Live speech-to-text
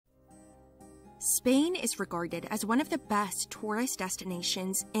Spain is regarded as one of the best tourist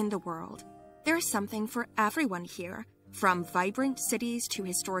destinations in the world. There is something for everyone here, from vibrant cities to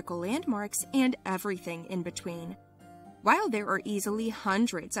historical landmarks and everything in between. While there are easily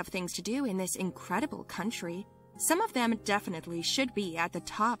hundreds of things to do in this incredible country, some of them definitely should be at the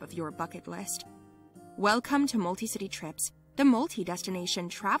top of your bucket list. Welcome to MultiCityTrips, the multi-destination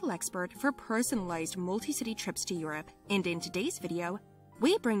travel expert for personalized multi-city trips to Europe, and in today's video,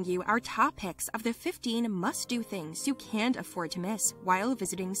 we bring you our top picks of the 15 must-do things you can't afford to miss while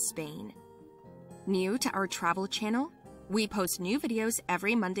visiting Spain. New to our travel channel? We post new videos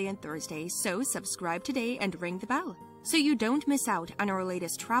every Monday and Thursday, so subscribe today and ring the bell so you don't miss out on our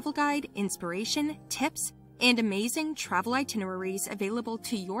latest travel guide, inspiration, tips, and amazing travel itineraries available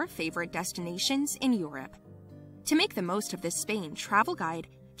to your favorite destinations in Europe. To make the most of this Spain travel guide,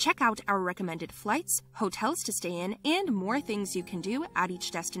 check out our recommended flights, hotels to stay in, and more things you can do at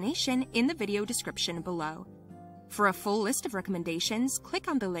each destination in the video description below. For a full list of recommendations, click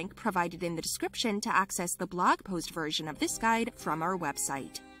on the link provided in the description to access the blog post version of this guide from our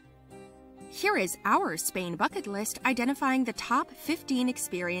website. Here is our Spain bucket list identifying the top 15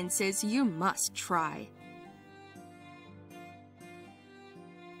 experiences you must try.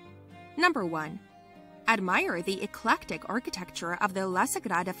 Number 1. Admire the eclectic architecture of the La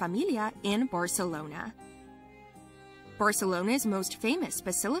Sagrada Familia in Barcelona. Barcelona's most famous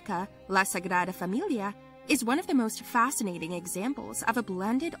basilica, La Sagrada Familia, is one of the most fascinating examples of a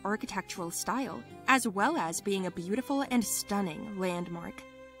blended architectural style, as well as being a beautiful and stunning landmark.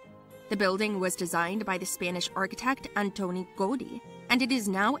 The building was designed by the Spanish architect Antoni Gaudí, and it is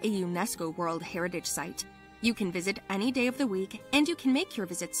now a UNESCO World Heritage Site. You can visit any day of the week, and you can make your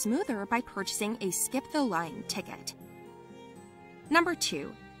visit smoother by purchasing a skip-the-line ticket. Number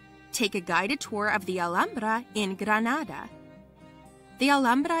 2. Take a guided tour of the Alhambra in Granada. The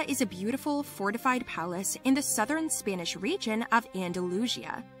Alhambra is a beautiful fortified palace in the southern Spanish region of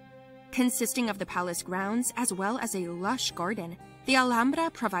Andalusia. Consisting of the palace grounds as well as a lush garden, the Alhambra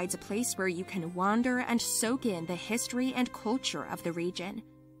provides a place where you can wander and soak in the history and culture of the region.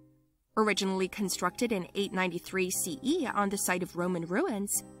 Originally constructed in 893 CE on the site of Roman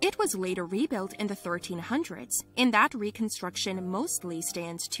ruins, it was later rebuilt in the 1300s, and that reconstruction mostly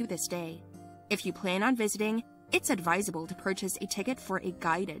stands to this day. If you plan on visiting, it's advisable to purchase a ticket for a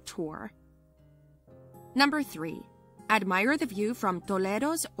guided tour. Number 3. Admire the view from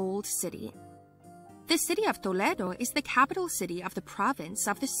Toledo's Old City. The city of Toledo is the capital city of the province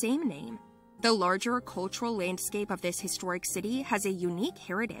of the same name. The larger cultural landscape of this historic city has a unique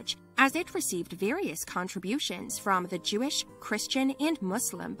heritage, as it received various contributions from the Jewish, Christian, and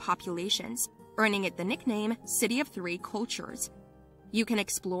Muslim populations, earning it the nickname City of Three Cultures. You can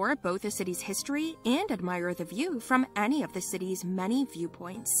explore both the city's history and admire the view from any of the city's many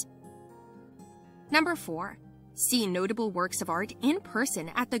viewpoints. Number 4. See notable works of art in person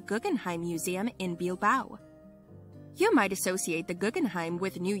at the Guggenheim Museum in Bilbao. You might associate the Guggenheim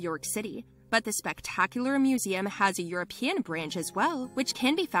with New York City, but the spectacular museum has a European branch as well, which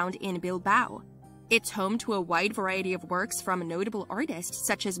can be found in Bilbao. It's home to a wide variety of works from notable artists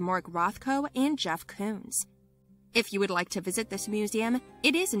such as Mark Rothko and Jeff Koons. If you would like to visit this museum,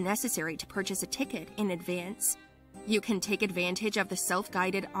 it is necessary to purchase a ticket in advance. You can take advantage of the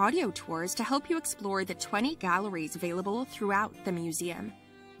self-guided audio tours to help you explore the 20 galleries available throughout the museum.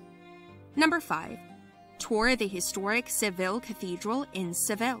 Number 5. Tour the historic Seville Cathedral in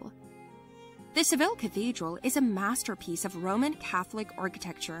Seville. The Seville Cathedral is a masterpiece of Roman Catholic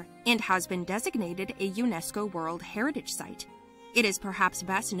architecture and has been designated a UNESCO World Heritage Site. It is perhaps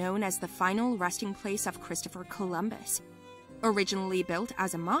best known as the final resting place of Christopher Columbus. Originally built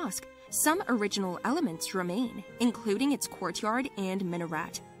as a mosque, some original elements remain, including its courtyard and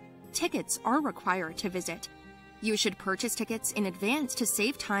minaret. Tickets are required to visit. You should purchase tickets in advance to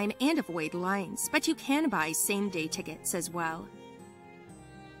save time and avoid lines, but you can buy same-day tickets as well.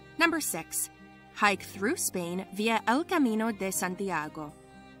 Number 6. Hike through Spain via El Camino de Santiago.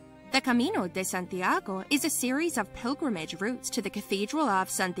 The Camino de Santiago is a series of pilgrimage routes to the Cathedral of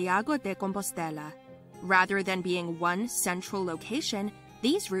Santiago de Compostela. Rather than being one central location,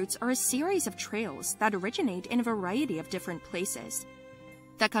 these routes are a series of trails that originate in a variety of different places.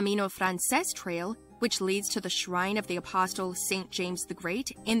 The Camino Francés Trail, which leads to the shrine of the Apostle St. James the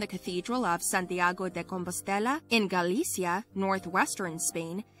Great in the Cathedral of Santiago de Compostela in Galicia, northwestern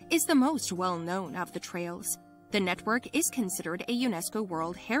Spain, is the most well-known of the trails. The network is considered a UNESCO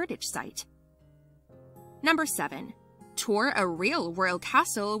World Heritage Site. Number 7. Tour a real royal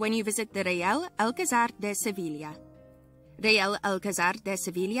castle when you visit the Real Alcázar de Sevilla. Real Alcázar de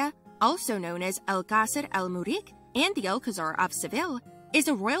Sevilla, also known as Alcázar el Murik and the Alcázar of Seville, is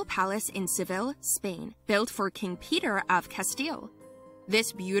a royal palace in Seville, Spain, built for King Peter of Castile.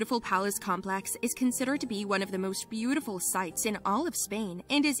 This beautiful palace complex is considered to be one of the most beautiful sights in all of Spain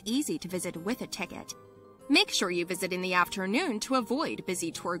and is easy to visit with a ticket. Make sure you visit in the afternoon to avoid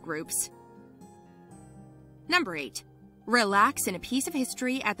busy tour groups. Number 8. Relax in a piece of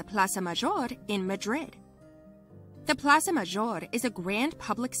history at the Plaza Mayor in Madrid. The Plaza Mayor is a grand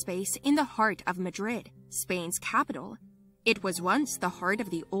public space in the heart of Madrid, Spain's capital. It was once the heart of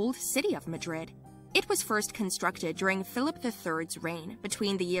the old city of Madrid. It was first constructed during Philip III's reign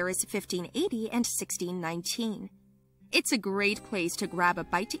between the years 1580 and 1619. It's a great place to grab a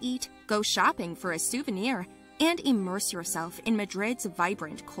bite to eat, go shopping for a souvenir, and immerse yourself in Madrid's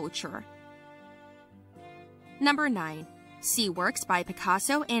vibrant culture. Number 9. See works by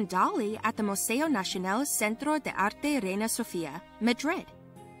Picasso and Dali at the Museo Nacional Centro de Arte Reina Sofía, Madrid.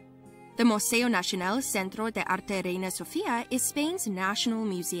 The Museo Nacional Centro de Arte Reina Sofía is Spain's national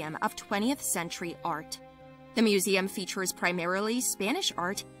museum of 20th century art. The museum features primarily Spanish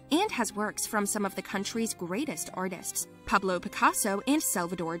art and has works from some of the country's greatest artists, Pablo Picasso and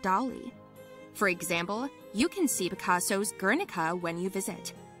Salvador Dali. For example, you can see Picasso's Guernica when you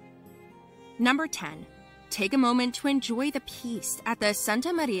visit. Number 10. Take a moment to enjoy the peace at the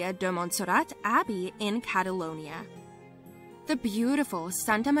Santa Maria de Montserrat Abbey in Catalonia. The beautiful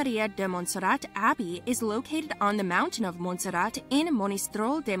Santa Maria de Montserrat Abbey is located on the mountain of Montserrat in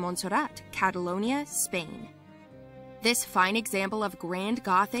Monistrol de Montserrat, Catalonia, Spain. This fine example of grand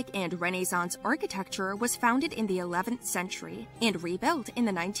Gothic and Renaissance architecture was founded in the 11th century and rebuilt in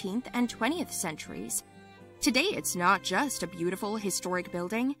the 19th and 20th centuries. Today, it's not just a beautiful historic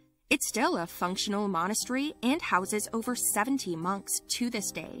building, it's still a functional monastery and houses over 70 monks to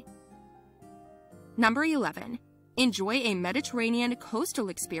this day. Number 11. Enjoy a Mediterranean coastal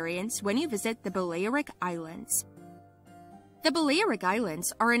experience when you visit the Balearic Islands. The Balearic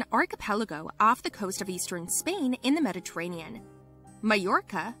Islands are an archipelago off the coast of eastern Spain in the Mediterranean.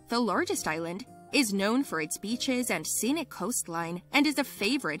 Mallorca, the largest island, is known for its beaches and scenic coastline and is a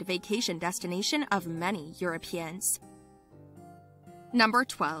favorite vacation destination of many Europeans. Number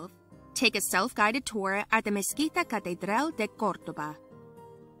 12. Take a self-guided tour at the Mezquita Catedral de Córdoba.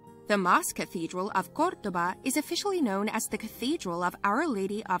 The Mosque Cathedral of Córdoba is officially known as the Cathedral of Our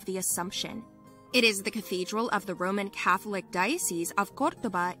Lady of the Assumption. It is the cathedral of the Roman Catholic Diocese of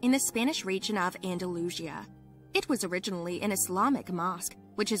Córdoba in the Spanish region of Andalusia. It was originally an Islamic mosque,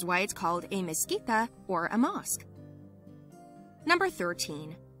 which is why it's called a mezquita or a mosque. Number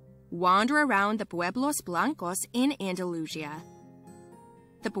 13. Wander around the Pueblos Blancos in Andalusia.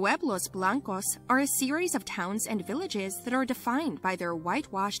 The Pueblos Blancos are a series of towns and villages that are defined by their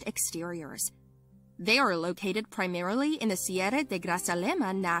whitewashed exteriors. They are located primarily in the Sierra de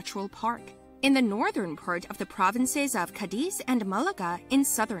Grazalema Natural Park, in the northern part of the provinces of Cádiz and Málaga in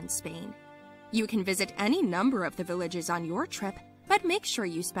southern Spain. You can visit any number of the villages on your trip, but make sure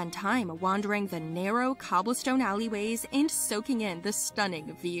you spend time wandering the narrow cobblestone alleyways and soaking in the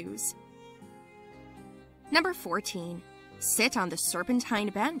stunning views. Number 14. Sit on the Serpentine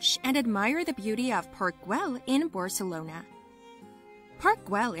Bench and admire the beauty of Park Güell in Barcelona. Park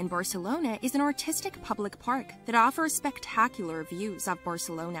Güell in Barcelona is an artistic public park that offers spectacular views of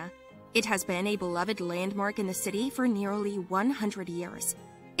Barcelona. It has been a beloved landmark in the city for nearly 100 years.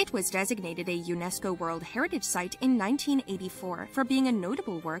 It was designated a UNESCO World Heritage Site in 1984 for being a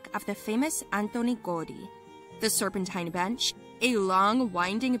notable work of the famous Antoni Gaudí. The Serpentine Bench, a long,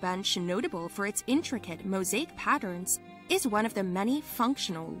 winding bench notable for its intricate mosaic patterns, is one of the many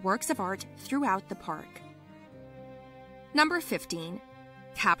functional works of art throughout the park. Number 15.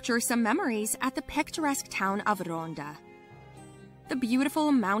 Capture some memories at the picturesque town of Ronda. The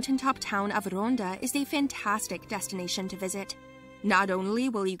beautiful mountaintop town of Ronda is a fantastic destination to visit. Not only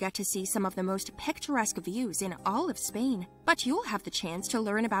will you get to see some of the most picturesque views in all of Spain, but you'll have the chance to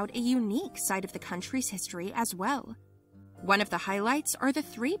learn about a unique side of the country's history as well. One of the highlights are the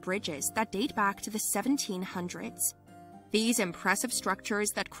 3 bridges that date back to the 1700s. These impressive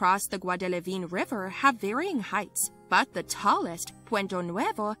structures that cross the Guadalquivir River have varying heights, but the tallest, Puente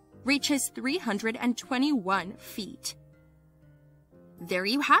Nuevo, reaches 321 feet. There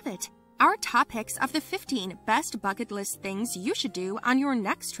you have it, our top picks of the 15 best bucket list things you should do on your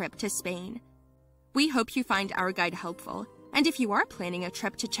next trip to Spain. We hope you find our guide helpful, and if you are planning a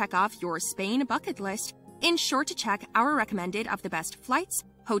trip to check off your Spain bucket list, ensure to check our recommended of the best flights,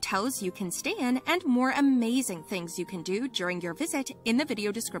 hotels you can stay in, and more amazing things you can do during your visit in the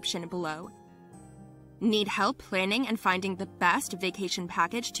video description below. Need help planning and finding the best vacation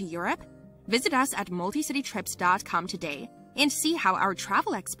package to Europe? Visit us at MultiCityTrips.com today. and see how our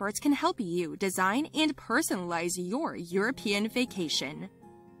travel experts can help you design and personalize your European vacation.